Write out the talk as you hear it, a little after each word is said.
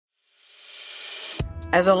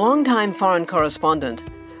As a long-time foreign correspondent,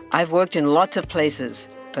 I've worked in lots of places,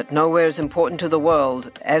 but nowhere as important to the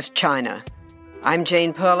world as China. I'm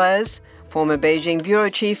Jane Perlez, former Beijing bureau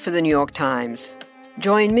chief for the New York Times.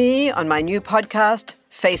 Join me on my new podcast,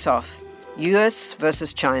 Face Off, US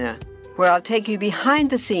versus China, where I'll take you behind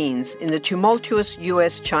the scenes in the tumultuous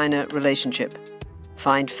US-China relationship.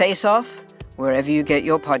 Find Face Off wherever you get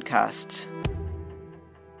your podcasts.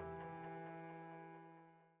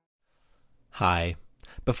 Hi.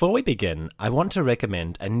 Before we begin, I want to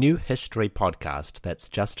recommend a new history podcast that's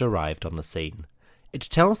just arrived on the scene. It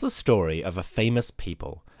tells the story of a famous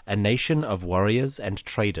people, a nation of warriors and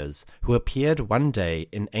traders who appeared one day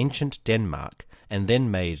in ancient Denmark and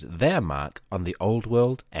then made their mark on the Old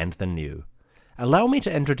World and the New. Allow me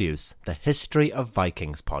to introduce the History of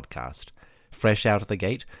Vikings podcast. Fresh out of the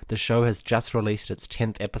gate, the show has just released its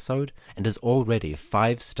 10th episode and is already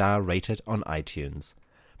 5-star rated on iTunes.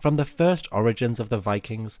 From the first origins of the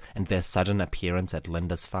Vikings and their sudden appearance at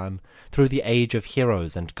Lindisfarne, through the age of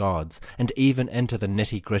heroes and gods, and even into the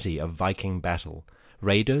nitty-gritty of Viking battle,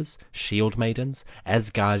 raiders, shield maidens,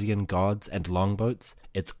 Asgardian gods, and longboats,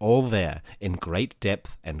 it's all there in great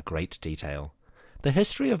depth and great detail. The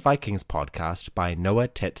History of Vikings podcast by Noah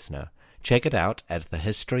Tetzner. Check it out at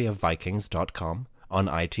thehistoryofvikings.com, on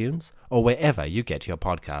iTunes, or wherever you get your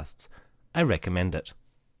podcasts. I recommend it.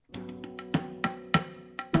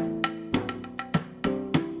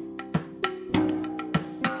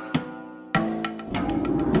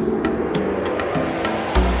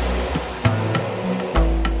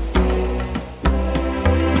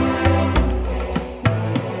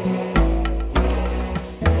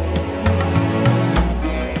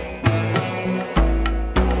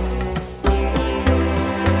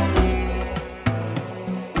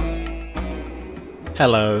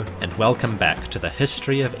 Hello, and welcome back to the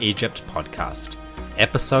History of Egypt podcast.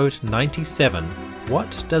 Episode 97,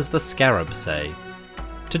 What Does the Scarab Say?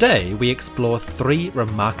 Today we explore 3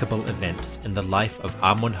 remarkable events in the life of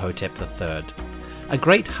Amun-hotep III. A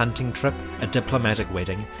great hunting trip, a diplomatic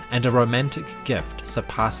wedding, and a romantic gift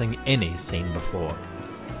surpassing any seen before.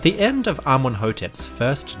 The end of Amun-hotep's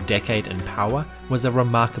first decade in power was a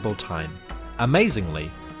remarkable time. Amazingly,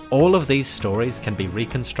 all of these stories can be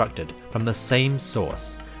reconstructed from the same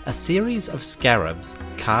source, a series of scarabs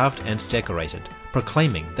carved and decorated,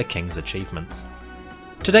 proclaiming the king's achievements.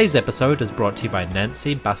 Today's episode is brought to you by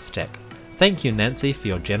Nancy Bustek. Thank you, Nancy, for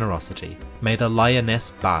your generosity. May the lioness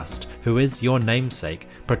Bast, who is your namesake,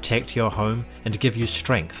 protect your home and give you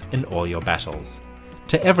strength in all your battles.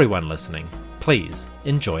 To everyone listening, please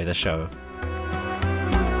enjoy the show.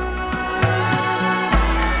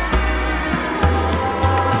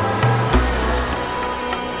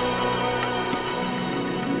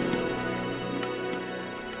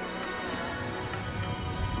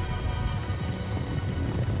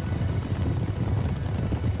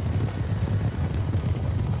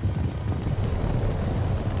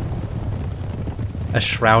 A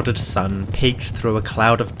shrouded sun peeked through a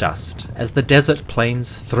cloud of dust as the desert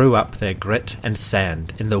plains threw up their grit and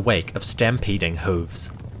sand in the wake of stampeding hooves.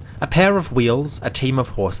 A pair of wheels, a team of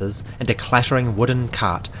horses, and a clattering wooden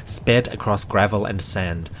cart sped across gravel and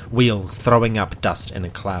sand, wheels throwing up dust in a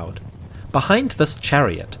cloud. Behind this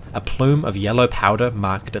chariot, a plume of yellow powder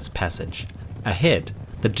marked its passage. Ahead,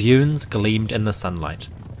 the dunes gleamed in the sunlight.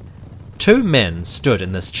 2 men stood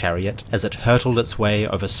in this chariot as it hurtled its way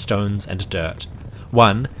over stones and dirt.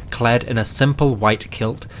 One, clad in a simple white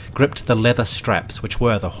kilt, gripped the leather straps which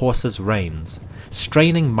were the horse's reins.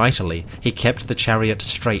 Straining mightily, he kept the chariot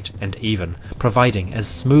straight and even, providing as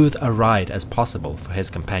smooth a ride as possible for his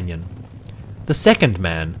companion. The second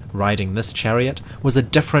man, riding this chariot, was a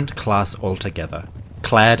different class altogether.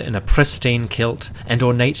 Clad in a pristine kilt and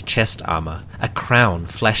ornate chest armor, a crown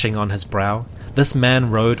flashing on his brow, this man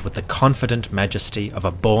rode with the confident majesty of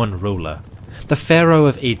a born ruler. The pharaoh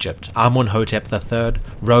of Egypt, Amun-hotep III,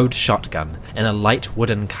 rode shotgun in a light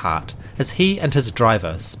wooden cart as he and his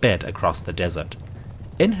driver sped across the desert.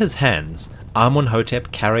 In his hands,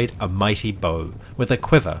 Amun-hotep carried a mighty bow with a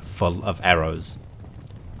quiver full of arrows.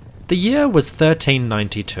 The year was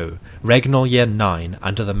 1392, regnal year 9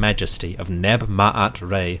 under the majesty of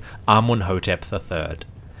Neb-Ma'at-Re, Amun-hotep III.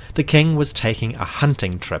 The king was taking a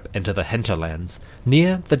hunting trip into the hinterlands,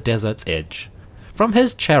 near the desert's edge. From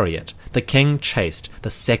his chariot, the king chased the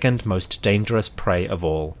second most dangerous prey of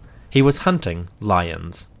all. He was hunting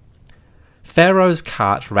lions. Pharaoh's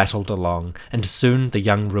cart rattled along, and soon the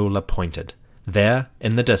young ruler pointed. There,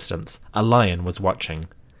 in the distance, a lion was watching.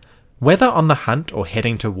 Whether on the hunt or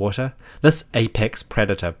heading to water, this apex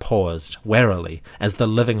predator paused warily as the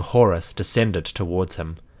living Horus descended towards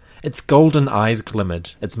him. Its golden eyes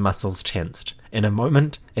glimmered, its muscles tensed. In a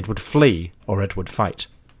moment, it would flee or it would fight.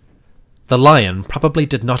 The lion probably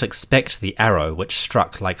did not expect the arrow which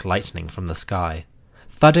struck like lightning from the sky.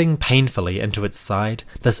 Thudding painfully into its side,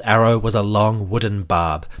 this arrow was a long wooden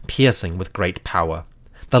barb, piercing with great power.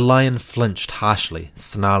 The lion flinched harshly,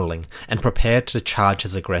 snarling, and prepared to charge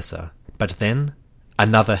his aggressor. But then,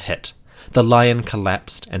 another hit. The lion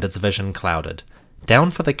collapsed and its vision clouded.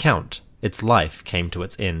 Down for the count, its life came to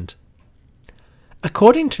its end.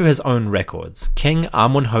 According to his own records, King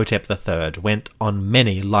Amenhotep III went on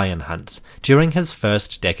many lion hunts during his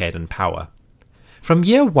first decade in power. From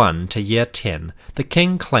year 1 to year 10, the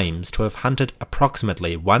king claims to have hunted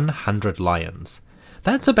approximately 100 lions.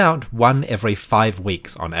 That's about 1 every 5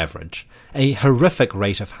 weeks on average, a horrific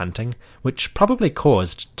rate of hunting which probably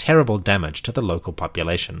caused terrible damage to the local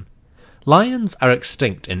population. Lions are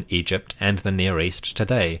extinct in Egypt and the Near East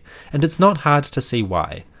today, and it's not hard to see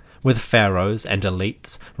why. With pharaohs and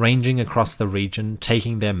elites ranging across the region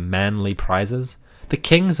taking their manly prizes, the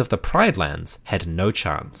kings of the Pride Lands had no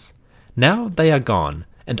chance. Now they are gone,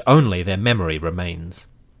 and only their memory remains.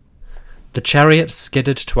 The chariot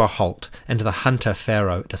skidded to a halt, and the hunter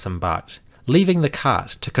pharaoh disembarked, leaving the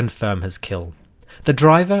cart to confirm his kill. The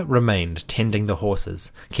driver remained tending the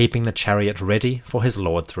horses, keeping the chariot ready for his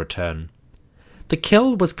lord's return. The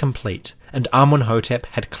kill was complete, and Amenhotep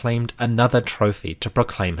had claimed another trophy to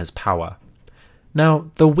proclaim his power.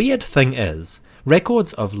 Now, the weird thing is,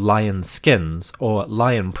 records of lion skins or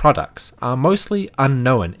lion products are mostly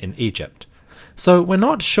unknown in Egypt, so we're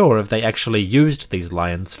not sure if they actually used these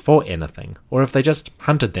lions for anything, or if they just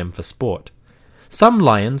hunted them for sport. Some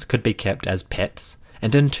lions could be kept as pets,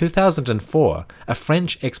 and in 2004, a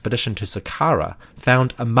French expedition to Saqqara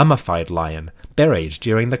found a mummified lion buried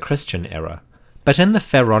during the Christian era. But in the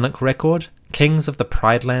pharaonic record, kings of the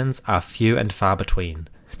Pride Lands are few and far between.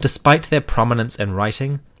 Despite their prominence in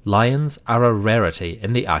writing, lions are a rarity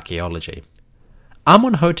in the archaeology.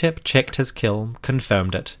 Amenhotep checked his kill,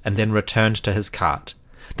 confirmed it, and then returned to his cart.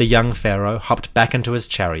 The young pharaoh hopped back into his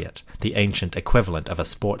chariot, the ancient equivalent of a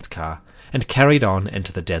sports car, and carried on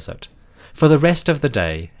into the desert. For the rest of the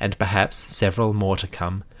day, and perhaps several more to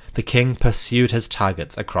come, the king pursued his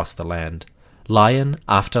targets across the land. Lion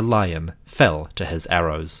after lion fell to his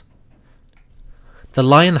arrows. The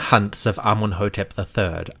lion hunts of Amenhotep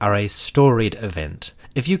III are a storied event,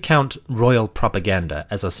 if you count royal propaganda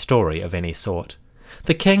as a story of any sort.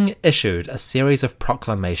 The king issued a series of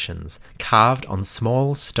proclamations carved on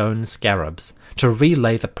small stone scarabs to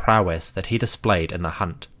relay the prowess that he displayed in the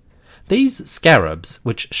hunt. These scarabs,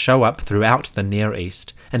 which show up throughout the Near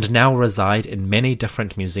East and now reside in many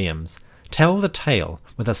different museums, tell the tale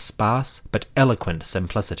with a sparse but eloquent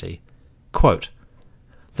simplicity. Quote,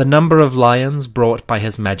 "The number of lions brought by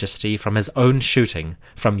His Majesty from his own shooting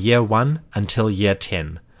from year 1 until year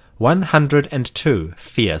 10, 102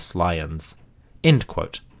 fierce lions." End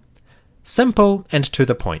quote. Simple and to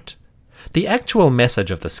the point. The actual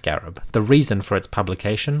message of the scarab, the reason for its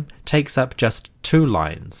publication, takes up just 2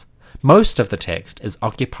 lines. Most of the text is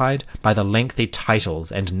occupied by the lengthy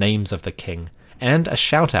titles and names of the king, and a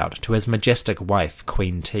shout-out to his majestic wife,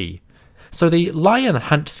 Queen T. So the lion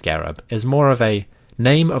hunt scarab is more of a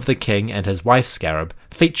name of the king and his wife scarab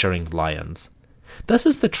featuring lions. This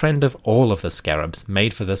is the trend of all of the scarabs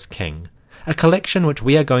made for this king, a collection which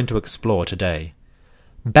we are going to explore today.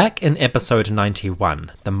 Back in episode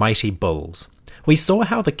 91, The Mighty Bulls, we saw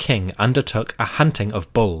how the king undertook a hunting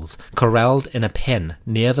of bulls corralled in a pen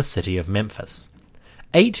near the city of Memphis.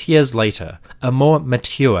 8 years later, a more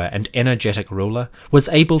mature and energetic ruler was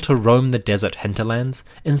able to roam the desert hinterlands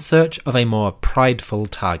in search of a more prideful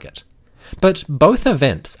target. But both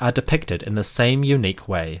events are depicted in the same unique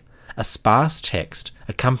way, a sparse text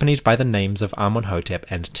accompanied by the names of Amenhotep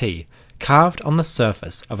and T, carved on the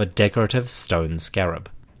surface of a decorative stone scarab.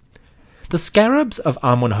 The scarabs of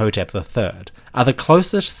Amenhotep III are the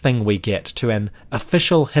closest thing we get to an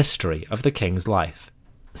official history of the king's life.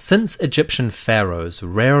 Since Egyptian pharaohs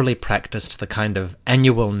rarely practiced the kind of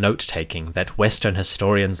annual note-taking that Western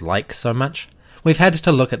historians like so much, we've had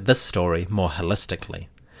to look at this story more holistically.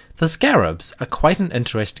 The scarabs are quite an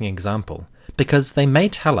interesting example, because they may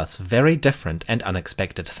tell us very different and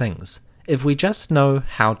unexpected things, if we just know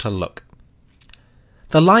how to look.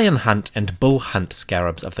 The lion hunt and bull hunt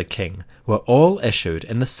scarabs of the king were all issued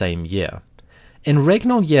in the same year. In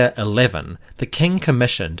regnal year 11, the king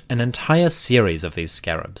commissioned an entire series of these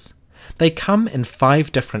scarabs. They come in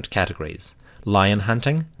 5 different categories: lion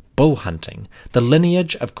hunting, bull hunting, the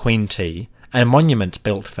lineage of Queen T, a monument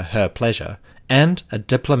built for her pleasure, and a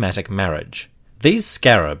diplomatic marriage. These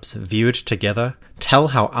scarabs, viewed together, tell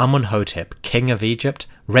how Amenhotep, king of Egypt,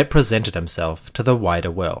 represented himself to the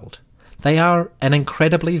wider world. They are an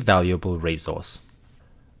incredibly valuable resource.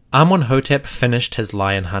 Amenhotep finished his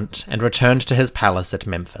lion hunt and returned to his palace at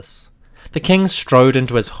Memphis. The king strode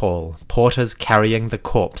into his hall, porters carrying the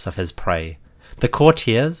corpse of his prey. The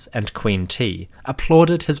courtiers and Queen T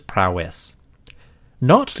applauded his prowess.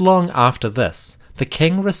 Not long after this, the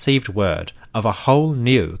king received word of a whole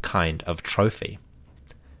new kind of trophy.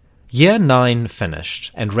 Year 9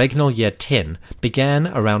 finished, and regnal year 10 began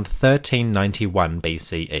around 1391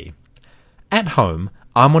 BCE. At home,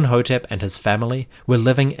 Amenhotep and his family were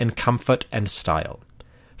living in comfort and style.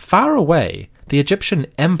 Far away, the Egyptian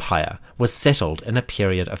Empire was settled in a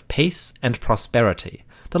period of peace and prosperity,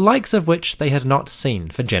 the likes of which they had not seen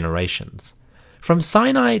for generations. From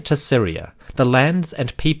Sinai to Syria, the lands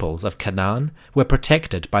and peoples of Canaan were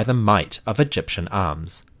protected by the might of Egyptian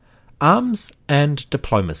arms and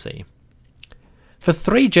diplomacy. For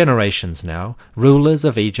 3 generations now, rulers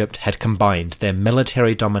of Egypt had combined their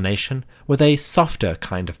military domination with a softer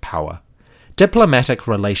kind of power. Diplomatic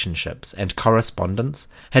relationships and correspondence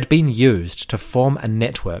had been used to form a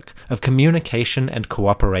network of communication and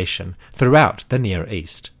cooperation throughout the Near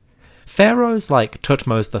East. Pharaohs like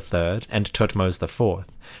Thutmose III and Thutmose IV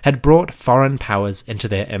had brought foreign powers into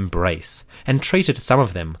their embrace and treated some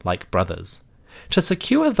of them like brothers. To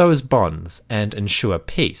secure those bonds and ensure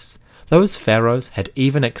peace, those pharaohs had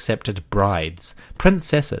even accepted brides,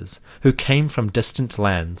 princesses, who came from distant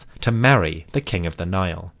lands to marry the king of the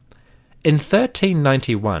Nile. In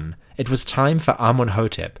 1391, it was time for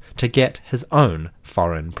Amenhotep to get his own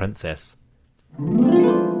foreign princess.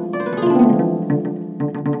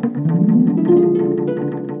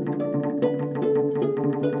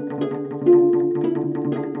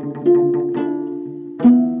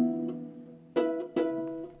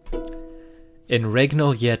 In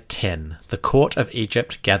regnal year 10, the court of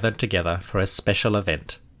Egypt gathered together for a special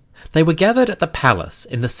event. They were gathered at the palace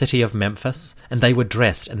in the city of Memphis, and they were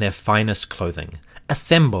dressed in their finest clothing,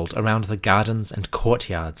 assembled around the gardens and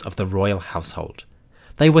courtyards of the royal household.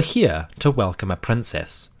 They were here to welcome a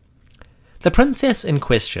princess. The princess in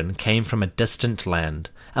question came from a distant land,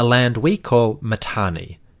 a land we call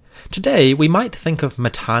Mitanni. Today we might think of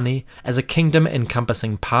Mitanni as a kingdom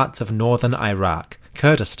encompassing parts of northern Iraq,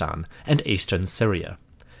 Kurdistan, and eastern Syria.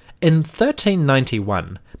 In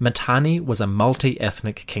 1391, Mitanni was a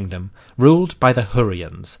multi-ethnic kingdom ruled by the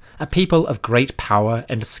Hurrians, a people of great power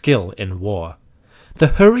and skill in war. The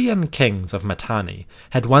Hurrian kings of Mitanni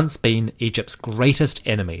had once been Egypt's greatest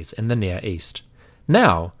enemies in the Near East.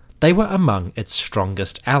 Now, they were among its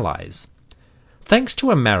strongest allies. Thanks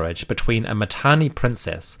to a marriage between a Mitanni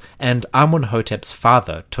princess and Amenhotep's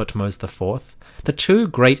father, Thutmose IV, the two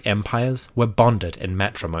great empires were bonded in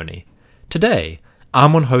matrimony. Today,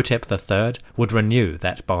 Amenhotep III would renew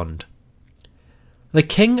that bond. The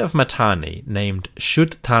king of Mitanni, named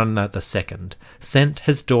Shudtarna II, sent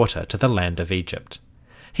his daughter to the land of Egypt.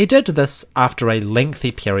 He did this after a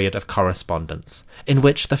lengthy period of correspondence, in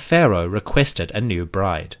which the pharaoh requested a new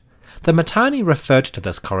bride. The Mitanni referred to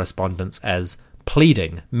this correspondence as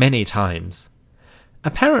pleading many times.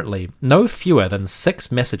 Apparently, no fewer than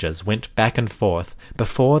 6 messages went back and forth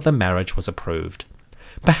before the marriage was approved.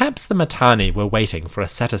 Perhaps the Mitanni were waiting for a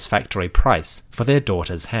satisfactory price for their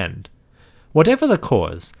daughter's hand. Whatever the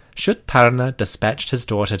cause, Shudtarna dispatched his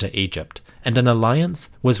daughter to Egypt, and an alliance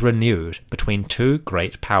was renewed between two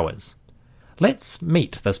great powers. Let's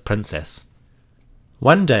meet this princess.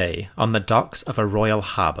 One day, on the docks of a royal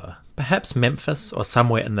harbour, perhaps Memphis or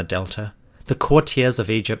somewhere in the delta, the courtiers of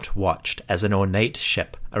Egypt watched as an ornate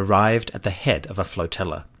ship arrived at the head of a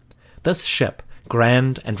flotilla. This ship,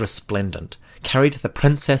 grand and resplendent, carried the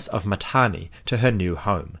princess of Mitanni to her new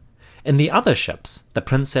home. In the other ships, the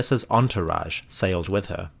princess's entourage sailed with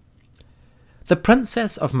her. The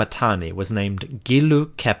princess of Mitanni was named Gilu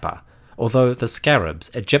Kepa, although the Scarabs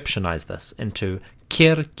Egyptianized this into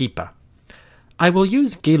Kir Gipa. I will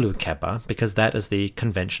use Gilu Kepa because that is the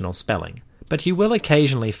conventional spelling, but you will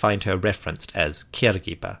occasionally find her referenced as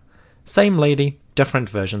Kirgipa. Same lady, different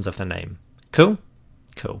versions of the name. Cool?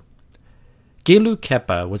 Cool. Gilu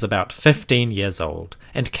Kepa was about 15 years old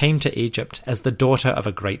and came to Egypt as the daughter of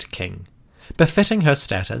a great king. Befitting her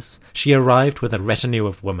status, she arrived with a retinue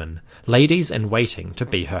of women, ladies in waiting to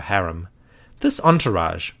be her harem. This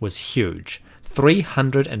entourage was huge,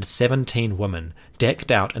 317 women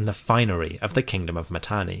decked out in the finery of the kingdom of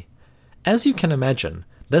Mitanni. As you can imagine,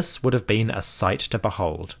 this would have been a sight to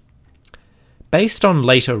behold. Based on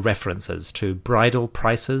later references to bridal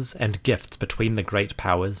prices and gifts between the great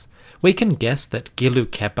powers, we can guess that Gilu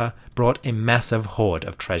Kepa brought a massive hoard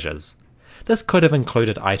of treasures. This could have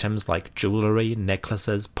included items like jewellery,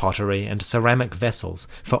 necklaces, pottery, and ceramic vessels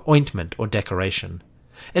for ointment or decoration.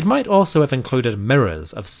 It might also have included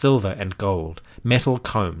mirrors of silver and gold, metal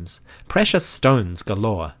combs, precious stones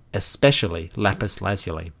galore, especially lapis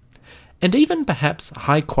lazuli, and even perhaps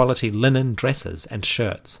high-quality linen dresses and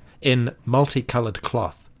shirts in multicoloured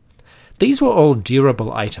cloth. These were all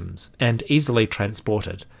durable items and easily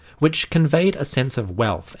transported, which conveyed a sense of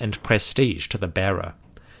wealth and prestige to the bearer.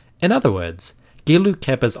 In other words, Gilu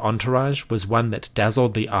Kepa's entourage was one that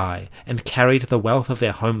dazzled the eye and carried the wealth of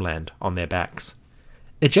their homeland on their backs.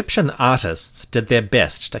 Egyptian artists did their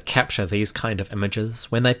best to capture these kind of images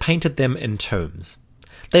when they painted them in tombs.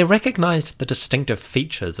 They recognized the distinctive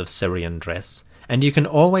features of Syrian dress, and you can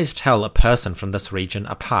always tell a person from this region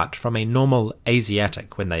apart from a normal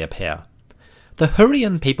Asiatic when they appear. The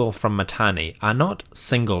Hurrian people from Mitanni are not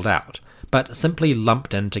singled out, but simply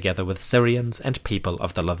lumped in together with Syrians and people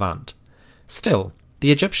of the Levant. Still,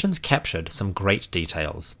 the Egyptians captured some great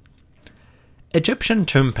details. Egyptian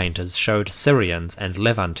tomb painters showed Syrians and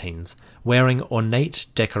Levantines wearing ornate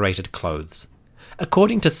decorated clothes.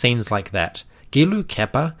 According to scenes like that, Gilu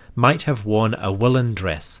Kepa might have worn a woolen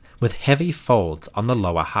dress with heavy folds on the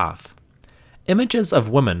lower half. Images of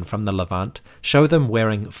women from the Levant show them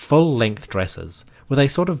wearing full-length dresses, with a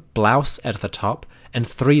sort of blouse at the top and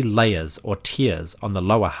 3 layers or tiers on the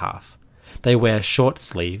lower half. They wear short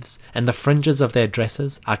sleeves, and the fringes of their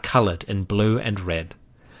dresses are coloured in blue and red.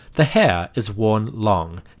 The hair is worn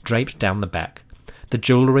long, draped down the back. The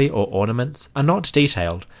jewellery or ornaments are not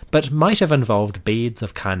detailed, but might have involved beads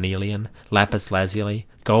of carnelian, lapis lazuli,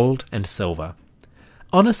 gold, and silver.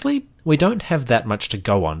 Honestly, we don't have that much to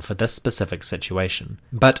go on for this specific situation,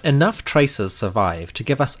 but enough traces survive to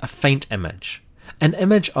give us a faint image. An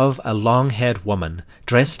image of a long-haired woman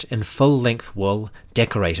dressed in full-length wool,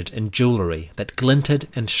 decorated in jewellery that glinted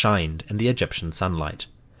and shined in the Egyptian sunlight.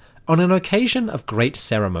 On an occasion of great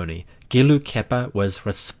ceremony, Gilu Kepa was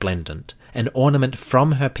resplendent, an ornament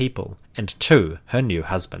from her people and to her new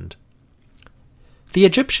husband. The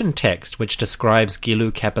Egyptian text which describes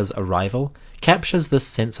Gilu Kepa's arrival captures this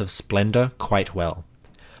sense of splendour quite well.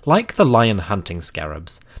 Like the lion hunting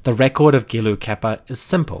scarabs, the record of Gilu Kepa is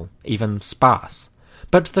simple, even sparse,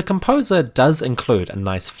 but the composer does include a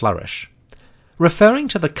nice flourish. Referring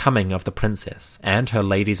to the coming of the princess and her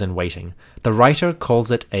ladies-in-waiting, the writer calls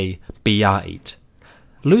it a biya'it.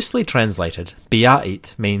 Loosely translated,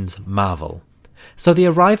 biya'it means marvel. So the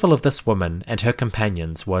arrival of this woman and her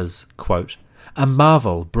companions was, quote, a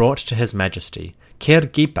marvel brought to his majesty,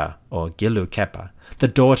 Kirgipa, or Gilu Kepa, the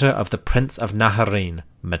daughter of the prince of Naharin,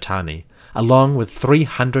 Mitanni, along with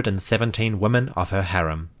 317 women of her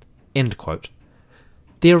harem. End quote.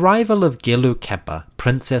 The arrival of Gilu Kepa,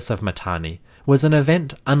 princess of Mitanni, was an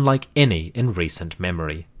event unlike any in recent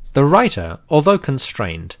memory. The writer, although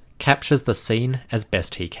constrained, captures the scene as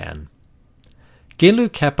best he can. Gilu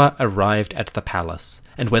Kepa arrived at the palace,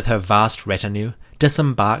 and with her vast retinue,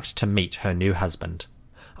 disembarked to meet her new husband.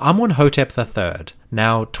 Amunhotep III,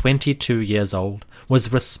 now 22 years old,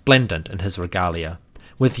 was resplendent in his regalia.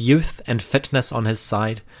 With youth and fitness on his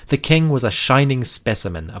side, the king was a shining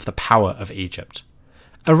specimen of the power of Egypt.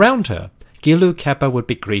 Around her, Gilu Kepa would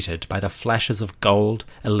be greeted by the flashes of gold,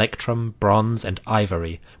 electrum, bronze, and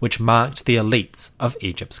ivory, which marked the elites of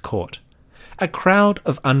Egypt's court. A crowd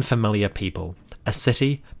of unfamiliar people, a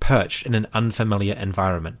city perched in an unfamiliar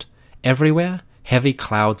environment. Everywhere, heavy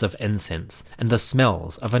clouds of incense and the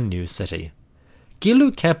smells of a new city.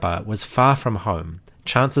 Gilu Kepa was far from home.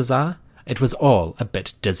 Chances are, it was all a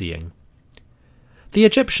bit dizzying. The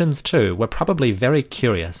Egyptians, too, were probably very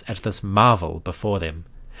curious at this marvel before them.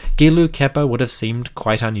 Gilu Kepa would have seemed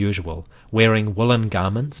quite unusual, wearing woolen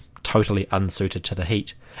garments, totally unsuited to the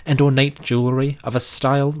heat, and ornate jewellery of a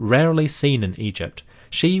style rarely seen in Egypt.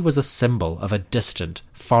 She was a symbol of a distant,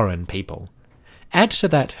 foreign people. Add to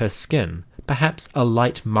that her skin, perhaps a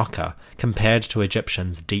light mocha compared to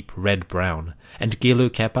Egyptians' deep red-brown, and Gilu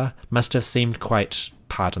Kepa must have seemed quite,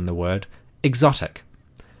 pardon the word, exotic.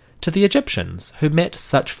 To the Egyptians, who met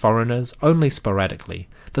such foreigners only sporadically,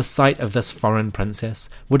 the sight of this foreign princess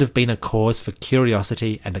would have been a cause for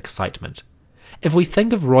curiosity and excitement. If we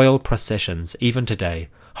think of royal processions even today,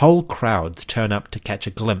 whole crowds turn up to catch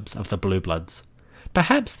a glimpse of the blue bloods.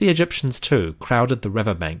 Perhaps the Egyptians too crowded the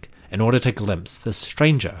riverbank in order to glimpse this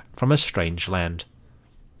stranger from a strange land.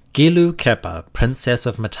 Gilu Kepa, princess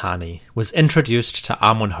of Mitanni, was introduced to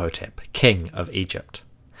Amunhotep, king of Egypt.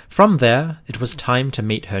 From there, it was time to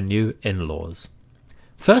meet her new in-laws.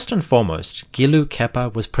 First and foremost, Gilu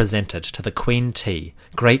Kepa was presented to the Queen T,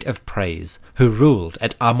 Great of Praise, who ruled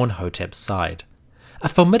at Amunhotep's side. A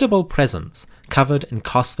formidable presence, covered in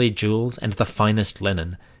costly jewels and the finest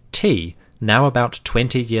linen, T, now about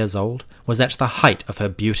 20 years old, was at the height of her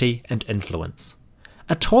beauty and influence.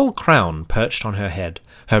 A tall crown perched on her head,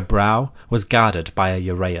 her brow was guarded by a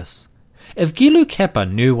uraeus. If Gilu Kepa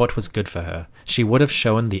knew what was good for her, she would have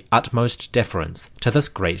shown the utmost deference to this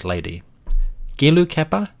great lady. Gilu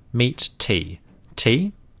Kepa, meet T.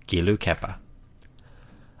 T. Gilu Kepa.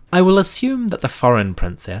 I will assume that the foreign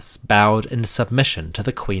princess bowed in submission to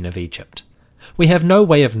the Queen of Egypt. We have no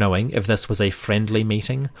way of knowing if this was a friendly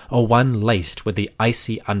meeting or one laced with the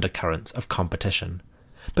icy undercurrents of competition.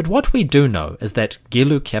 But what we do know is that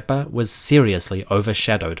Gilu Kepa was seriously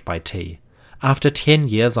overshadowed by T. After 10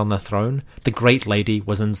 years on the throne, the great lady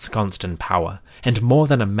was ensconced in power, and more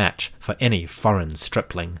than a match for any foreign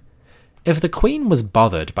stripling. If the queen was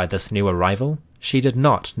bothered by this new arrival, she did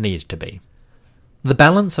not need to be. The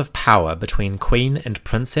balance of power between queen and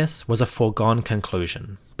princess was a foregone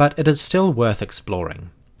conclusion, but it is still worth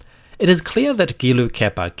exploring. It is clear that Gilu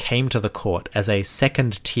Kepa came to the court as a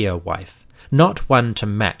second-tier wife, not one to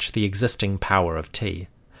match the existing power of T.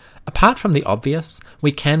 Apart from the obvious,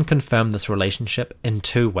 we can confirm this relationship in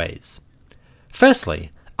two ways.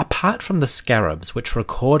 Firstly, apart from the scarabs which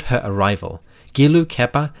record her arrival, Gilu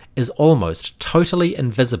Kepa is almost totally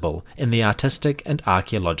invisible in the artistic and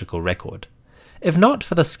archaeological record. If not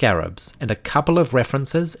for the scarabs and a couple of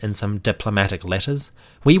references in some diplomatic letters,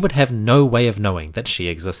 we would have no way of knowing that she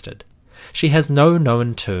existed. She has no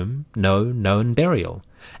known tomb, no known burial,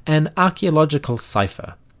 an archaeological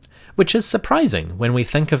cipher, which is surprising when we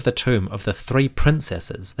think of the tomb of the 3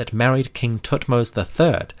 princesses that married King Thutmose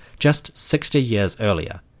III just 60 years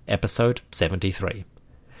earlier, episode 73.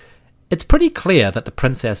 It's pretty clear that the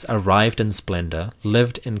princess arrived in splendor,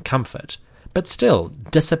 lived in comfort, but still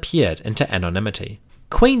disappeared into anonymity.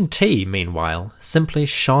 Queen T, meanwhile, simply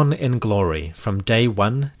shone in glory from day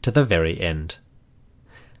one to the very end.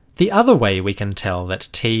 The other way we can tell that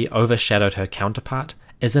T overshadowed her counterpart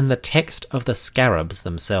is in the text of the scarabs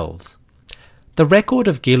themselves. The record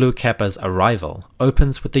of Gilu Kepa's arrival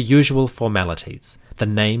opens with the usual formalities, the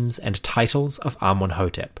names and titles of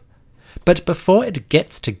Amunhotep. But before it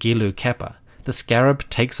gets to Gilu Kepa, the scarab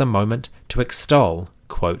takes a moment to extol,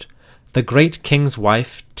 quote, "The great king's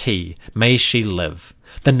wife, T, may she live.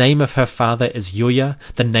 The name of her father is Yuya,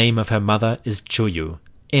 the name of her mother is Juyu."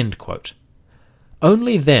 End quote.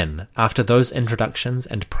 Only then, after those introductions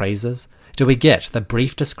and praises, do we get the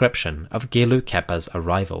brief description of Gilu Kepa's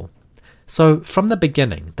arrival. So, from the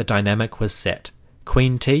beginning, the dynamic was set.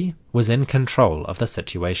 Queen T was in control of the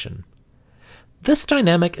situation. This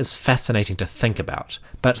dynamic is fascinating to think about,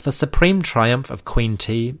 but the supreme triumph of Queen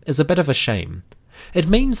T is a bit of a shame. It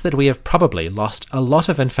means that we have probably lost a lot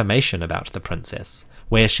of information about the princess,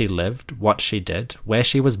 where she lived, what she did, where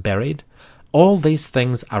she was buried. All these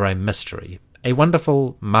things are a mystery, a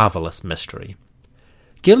wonderful, marvelous mystery.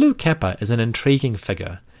 Gilu Kepa is an intriguing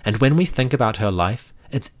figure, and when we think about her life,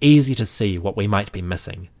 it's easy to see what we might be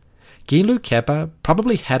missing. Gilu Kepa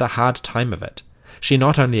probably had a hard time of it. She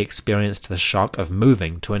not only experienced the shock of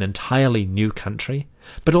moving to an entirely new country,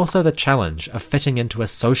 but also the challenge of fitting into a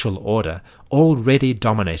social order already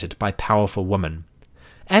dominated by powerful women.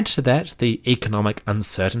 Add to that the economic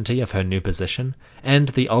uncertainty of her new position, and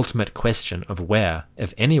the ultimate question of where,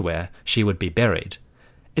 if anywhere, she would be buried.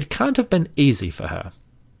 It can't have been easy for her.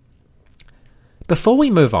 Before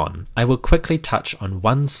we move on, I will quickly touch on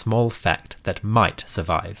one small fact that might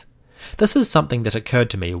survive. This is something that occurred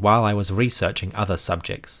to me while I was researching other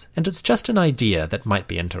subjects, and it's just an idea that might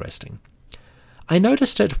be interesting. I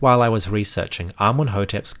noticed it while I was researching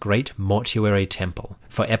Amunhotep's great mortuary temple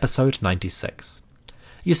for episode 96.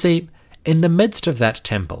 You see, in the midst of that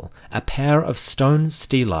temple, a pair of stone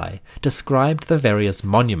stelae described the various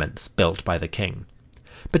monuments built by the king.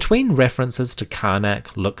 Between references to Karnak,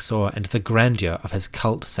 Luxor, and the grandeur of his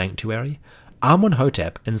cult sanctuary,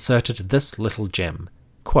 Amunhotep inserted this little gem,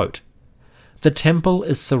 quote, "The temple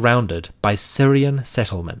is surrounded by Syrian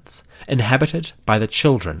settlements, inhabited by the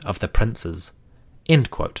children of the princes."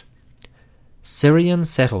 End quote. Syrian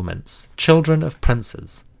settlements, children of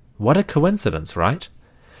princes. What a coincidence, right?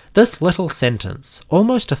 This little sentence,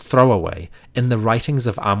 almost a throwaway in the writings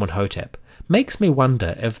of Amunhotep, makes me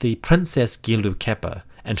wonder if the Princess Gilu Kepa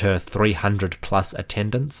and her 300-plus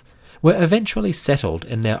attendants were eventually settled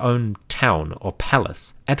in their own town or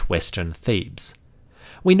palace at western Thebes.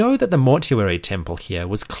 We know that the mortuary temple here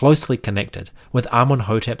was closely connected with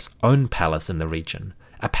Amunhotep's own palace in the region,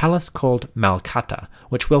 a palace called Malkata,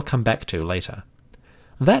 which we'll come back to later.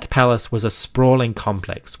 That palace was a sprawling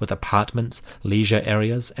complex with apartments, leisure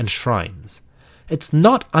areas, and shrines. It's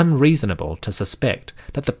not unreasonable to suspect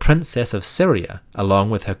that the Princess of Syria,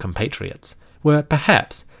 along with her compatriots, were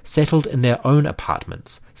perhaps settled in their own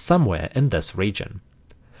apartments somewhere in this region.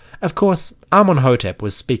 Of course, Amenhotep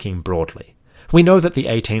was speaking broadly. We know that the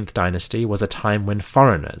 18th dynasty was a time when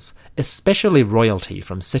foreigners, especially royalty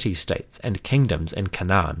from city-states and kingdoms in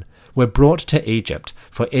Canaan, were brought to Egypt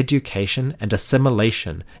for education and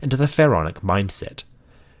assimilation into the pharaonic mindset.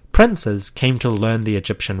 Princes came to learn the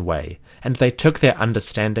Egyptian way, and they took their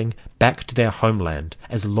understanding back to their homeland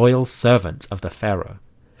as loyal servants of the pharaoh.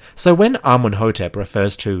 So when Amenhotep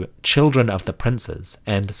refers to children of the princes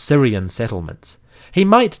and Syrian settlements, he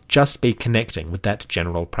might just be connecting with that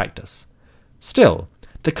general practice. Still,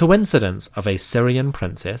 the coincidence of a Syrian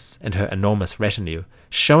princess and her enormous retinue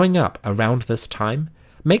showing up around this time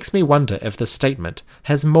makes me wonder if the statement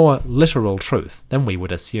has more literal truth than we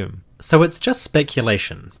would assume. So it's just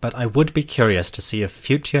speculation, but I would be curious to see if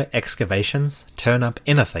future excavations turn up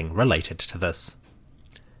anything related to this.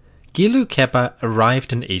 Gilu Kepa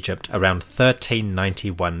arrived in Egypt around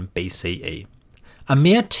 1391 BCE. A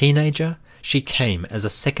mere teenager, she came as a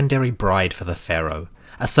secondary bride for the pharaoh,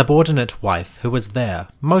 a subordinate wife who was there,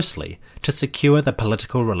 mostly, to secure the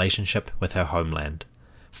political relationship with her homeland.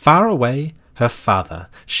 Far away, her father,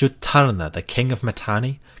 Shutarna, the king of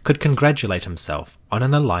Mitanni, could congratulate himself on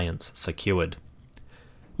an alliance secured.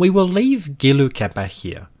 We will leave Gilu Kepa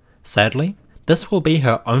here. Sadly, this will be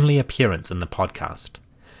her only appearance in the podcast.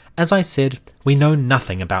 As I said, we know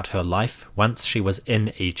nothing about her life once she was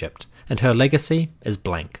in Egypt, and her legacy is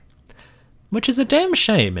blank. Which is a damn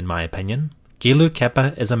shame, in my opinion. Gilu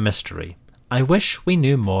Kepa is a mystery. I wish we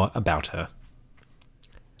knew more about her.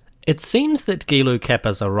 It seems that Gilu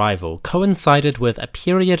Kepa's arrival coincided with a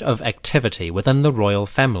period of activity within the royal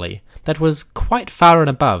family that was quite far and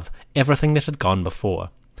above everything that had gone before.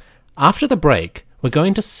 After the break, we're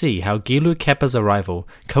going to see how Gilu Kepa's arrival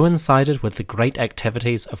coincided with the great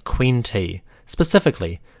activities of Queen T,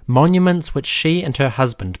 specifically monuments which she and her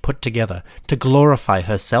husband put together to glorify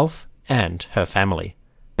herself and her family.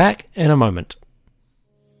 Back in a moment.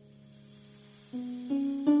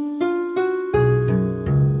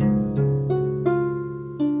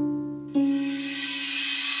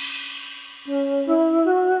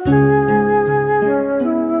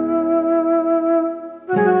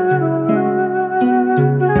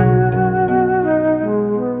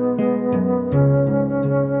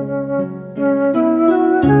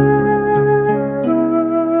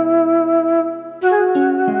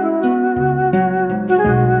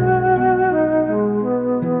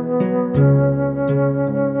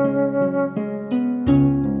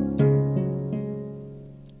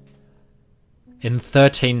 In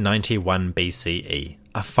 1391 BCE,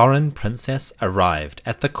 a foreign princess arrived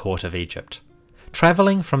at the court of Egypt.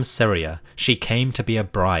 Travelling from Syria, she came to be a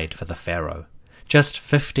bride for the pharaoh. Just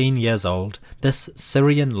 15 years old, this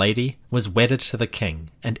Syrian lady was wedded to the king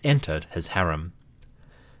and entered his harem.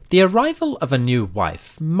 The arrival of a new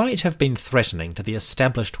wife might have been threatening to the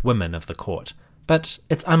established women of the court, but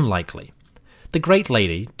it's unlikely. The great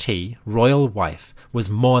lady, T, royal wife, was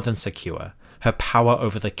more than secure. Her power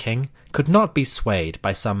over the king could not be swayed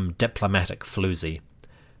by some diplomatic floozy.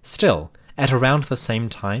 Still, at around the same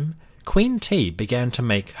time, Queen T began to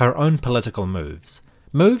make her own political moves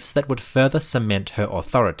that would further cement her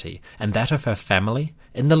authority and that of her family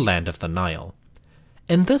in the land of the Nile.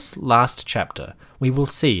 In this last chapter, we will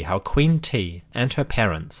see how Queen T and her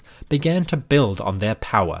parents began to build on their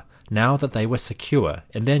power now that they were secure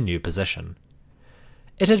in their new position.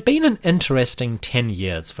 It had been an interesting 10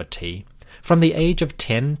 years for T. From the age of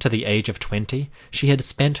 10 to the age of 20, she had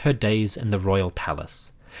spent her days in the royal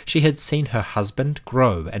palace. She had seen her husband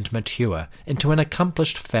grow and mature into an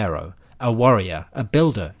accomplished pharaoh, a warrior, a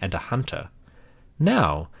builder, and a hunter.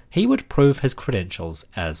 Now, he would prove his credentials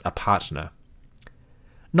as a partner.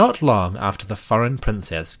 Not long after the foreign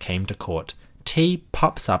princess came to court, T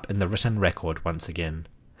pops up in the written record once again.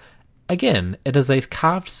 Again, it is a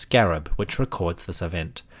carved scarab which records this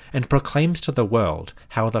event, and proclaims to the world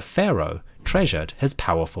how the pharaoh treasured his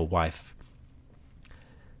powerful wife.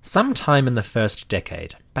 Sometime in the first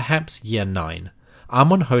decade, perhaps year 9,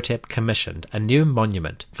 Amenhotep commissioned a new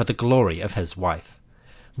monument for the glory of his wife.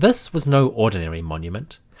 This was no ordinary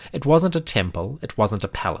monument. It wasn't a temple, it wasn't a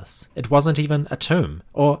palace, it wasn't even a tomb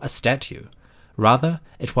or a statue. Rather,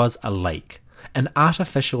 it was a lake, an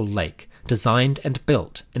artificial lake designed and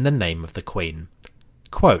built in the name of the queen.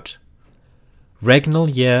 Quote, Regnal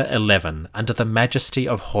year 11, under the majesty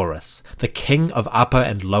of Horus, the king of Upper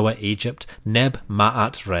and Lower Egypt,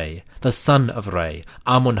 Neb-Ma'at-Re, the son of Re,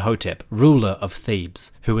 Amenhotep, ruler of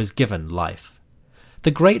Thebes, who is given life. The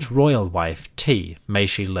great royal wife, T, may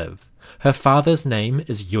she live. Her father's name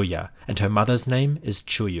is Yuya, and her mother's name is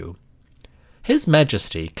Chuyu. His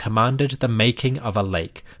Majesty commanded the making of a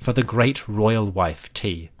lake for the great royal wife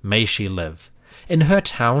Ti, may she live, in her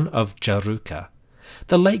town of Jaruka.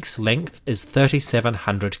 The lake's length is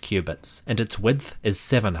 3,700 cubits, and its width is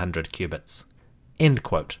 700 cubits. End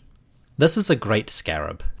quote. This is a great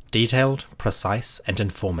scarab, detailed, precise, and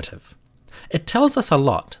informative. It tells us a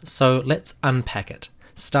lot, so let's unpack it,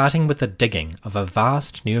 starting with the digging of a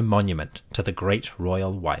vast new monument to the great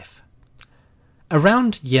royal wife.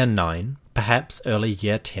 Around year 9, perhaps early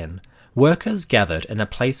year 10, workers gathered in a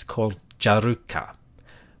place called Jaruka.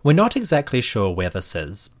 We're not exactly sure where this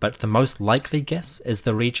is, but the most likely guess is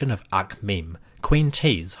the region of Akhmim, Queen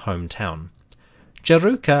Ti's hometown.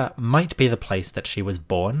 Jaruka might be the place that she was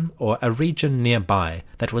born, or a region nearby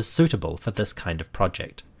that was suitable for this kind of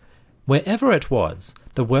project. Wherever it was,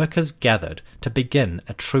 the workers gathered to begin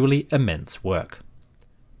a truly immense work.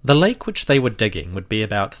 The lake which they were digging would be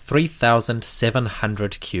about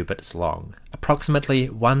 3,700 cubits long, approximately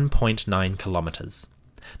 1.9 kilometers.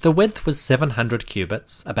 The width was 700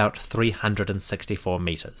 cubits, about 364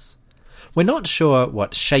 meters. We're not sure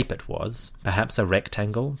what shape it was, perhaps a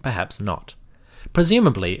rectangle, perhaps not.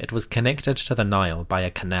 Presumably it was connected to the Nile by a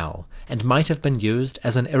canal, and might have been used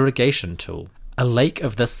as an irrigation tool. A lake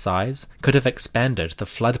of this size could have expanded the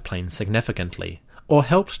floodplain significantly, or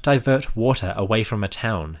helped divert water away from a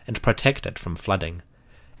town and protect it from flooding.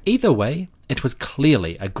 Either way, it was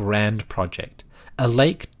clearly a grand project, a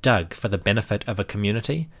lake dug for the benefit of a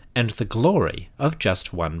community and the glory of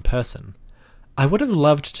just one person. I would have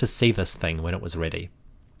loved to see this thing when it was ready.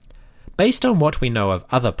 Based on what we know of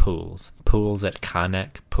other pools at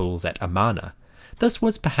Karnak, pools at Amarna, this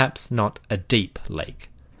was perhaps not a deep lake.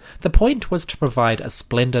 The point was to provide a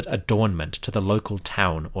splendid adornment to the local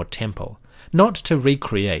town or temple, not to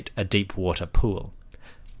recreate a deep water pool.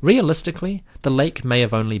 Realistically, the lake may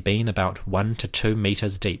have only been about 1 to 2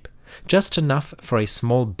 meters deep, just enough for a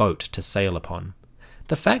small boat to sail upon.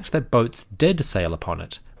 The fact that boats did sail upon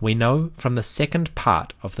it, we know from the second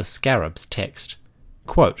part of the Scarab's text.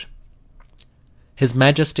 Quote, His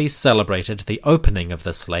Majesty celebrated the opening of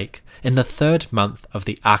this lake in the 3rd month of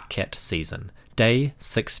the Akhet season, day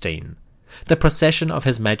 16. The procession of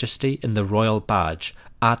His Majesty in the royal barge,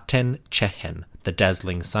 Aten Chehen, the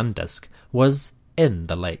dazzling sun disk, was in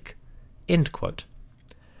the lake. End quote.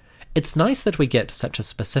 It's nice that we get such a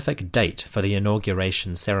specific date for the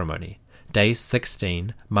inauguration ceremony, day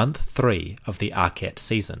 16, month 3 of the Akhet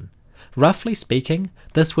season. Roughly speaking,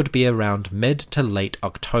 this would be around mid to late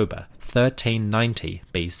October, 1390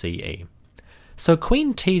 BCE. So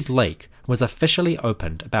Queen Ti's Lake was officially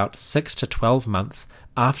opened about 6 to 12 months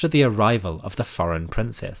after the arrival of the foreign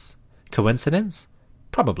princess. Coincidence?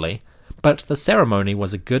 Probably, but the ceremony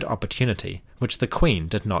was a good opportunity, which the queen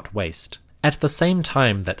did not waste. At the same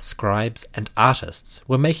time that scribes and artists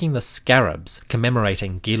were making the scarabs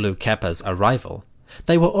commemorating Gilu Kappa's arrival,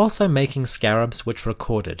 they were also making scarabs which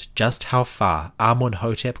recorded just how far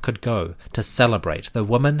Amun-hotep could go to celebrate the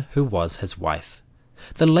woman who was his wife.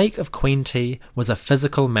 The Lake of Queen Ti was a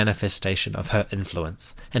physical manifestation of her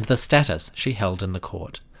influence and the status she held in the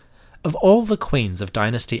court. Of all the queens of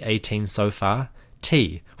Dynasty 18 so far,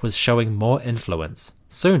 Ti was showing more influence,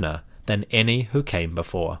 sooner than any who came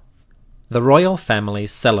before. The royal family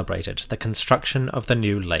celebrated the construction of the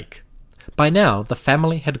new lake. By now, the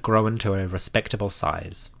family had grown to a respectable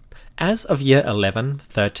size. As of year 11,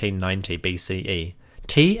 1390 BCE,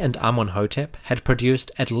 Ti and Amun-hotep had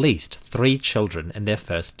produced at least 3 children in their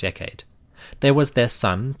first decade. There was their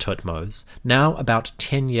son, Thutmose, now about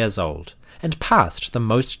 10 years old, and past the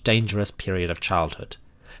most dangerous period of childhood.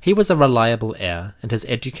 He was a reliable heir, and his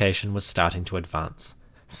education was starting to advance.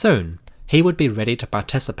 Soon, he would be ready to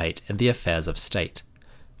participate in the affairs of state.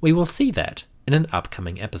 We will see that in an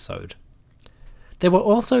upcoming episode. There were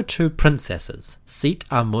also 2 princesses, Sit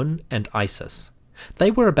Amun and Isis.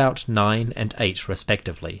 They were about 9 and 8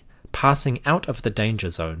 respectively, passing out of the danger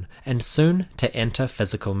zone and soon to enter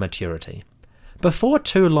physical maturity. Before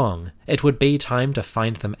too long, it would be time to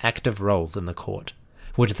find them active roles in the court.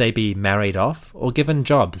 Would they be married off or given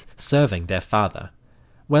jobs serving their father?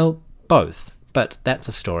 Well, both, but that's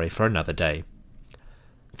a story for another day.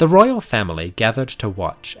 The royal family gathered to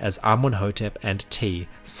watch as Amun-hotep and Ti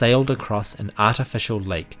sailed across an artificial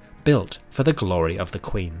lake built for the glory of the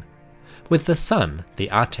queen. With the sun, the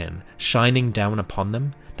Aten, shining down upon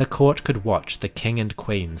them, the court could watch the king and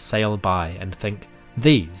queen sail by and think,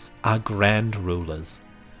 these are grand rulers.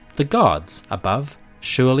 The gods above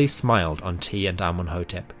surely smiled on Ti and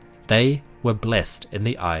Amun-hotep. They were blessed in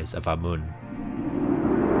the eyes of Amun.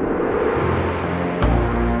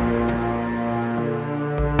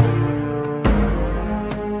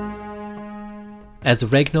 As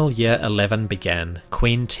regnal year 11 began,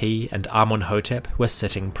 Queen T and Amunhotep were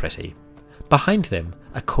sitting pretty. Behind them,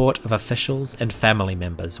 a court of officials and family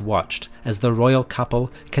members watched as the royal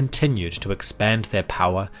couple continued to expand their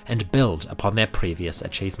power and build upon their previous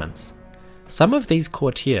achievements. Some of these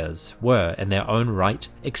courtiers were, in their own right,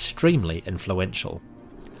 extremely influential.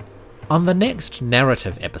 On the next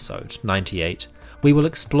narrative episode, 98, we will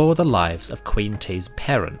explore the lives of Queen T's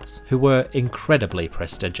parents, who were incredibly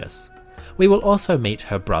prestigious. We will also meet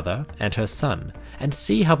her brother and her son, and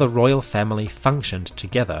see how the royal family functioned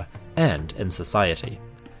together and in society.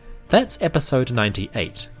 That's episode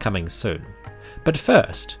 98, coming soon. But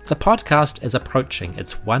first, the podcast is approaching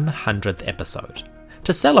its 100th episode.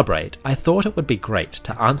 To celebrate, I thought it would be great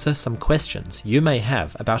to answer some questions you may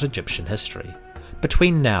have about Egyptian history.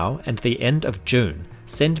 Between now and the end of June,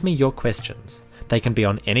 send me your questions. They can be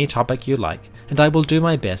on any topic you like, and I will do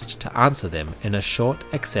my best to answer them in a short,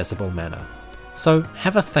 accessible manner. So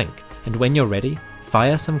have a think, and when you're ready,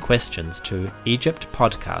 fire some questions to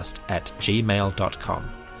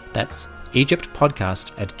egyptpodcast@gmail.com. That's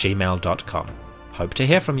egyptpodcast@gmail.com. Hope to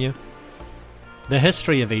hear from you. The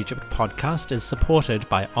History of Egypt podcast is supported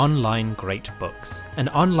by Online Great Books, an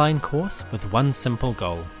online course with one simple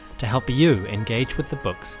goal: to help you engage with the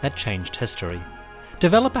books that changed history.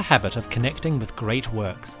 Develop a habit of connecting with great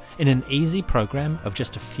works in an easy program of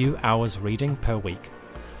just a few hours reading per week.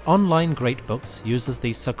 Online Great Books uses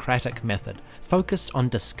the Socratic method, focused on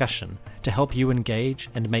discussion, to help you engage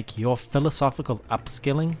and make your philosophical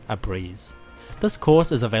upskilling a breeze. This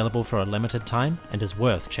course is available for a limited time and is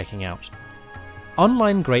worth checking out.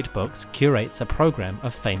 Online Great Books curates a program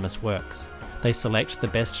of famous works. They select the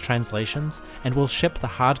best translations and will ship the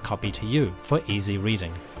hard copy to you for easy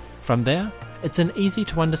reading. From there, it's an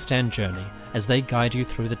easy-to-understand journey as they guide you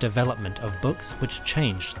through the development of books which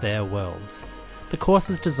changed their worlds. The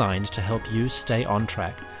course is designed to help you stay on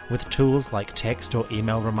track with tools like text or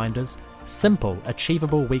email reminders, simple,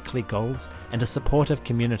 achievable weekly goals, and a supportive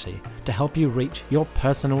community to help you reach your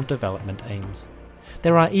personal development aims.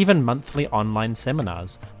 There are even monthly online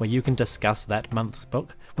seminars where you can discuss that month's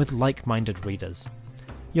book with like-minded readers.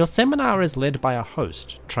 Your seminar is led by a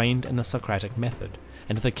host trained in the Socratic method,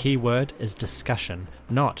 and the key word is discussion,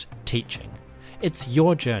 not teaching. It's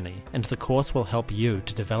your journey, and the course will help you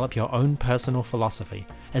to develop your own personal philosophy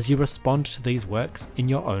as you respond to these works in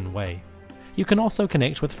your own way. You can also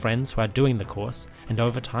connect with friends who are doing the course, and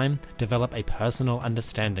over time develop a personal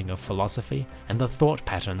understanding of philosophy and the thought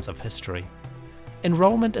patterns of history.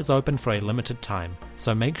 Enrollment is open for a limited time,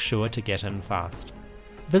 so make sure to get in fast.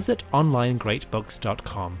 Visit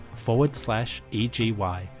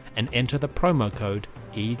onlinegreatbooks.com/EGY and enter the promo code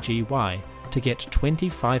EGY to get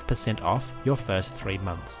 25% off your first 3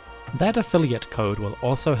 months. That affiliate code will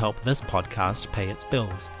also help this podcast pay its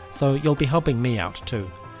bills, so you'll be helping me out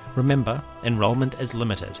too. Remember, enrollment is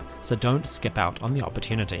limited, so don't skip out on the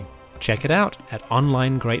opportunity. Check it out at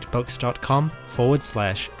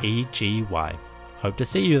onlinegreatbooks.com/EGY. Hope to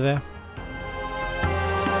see you there.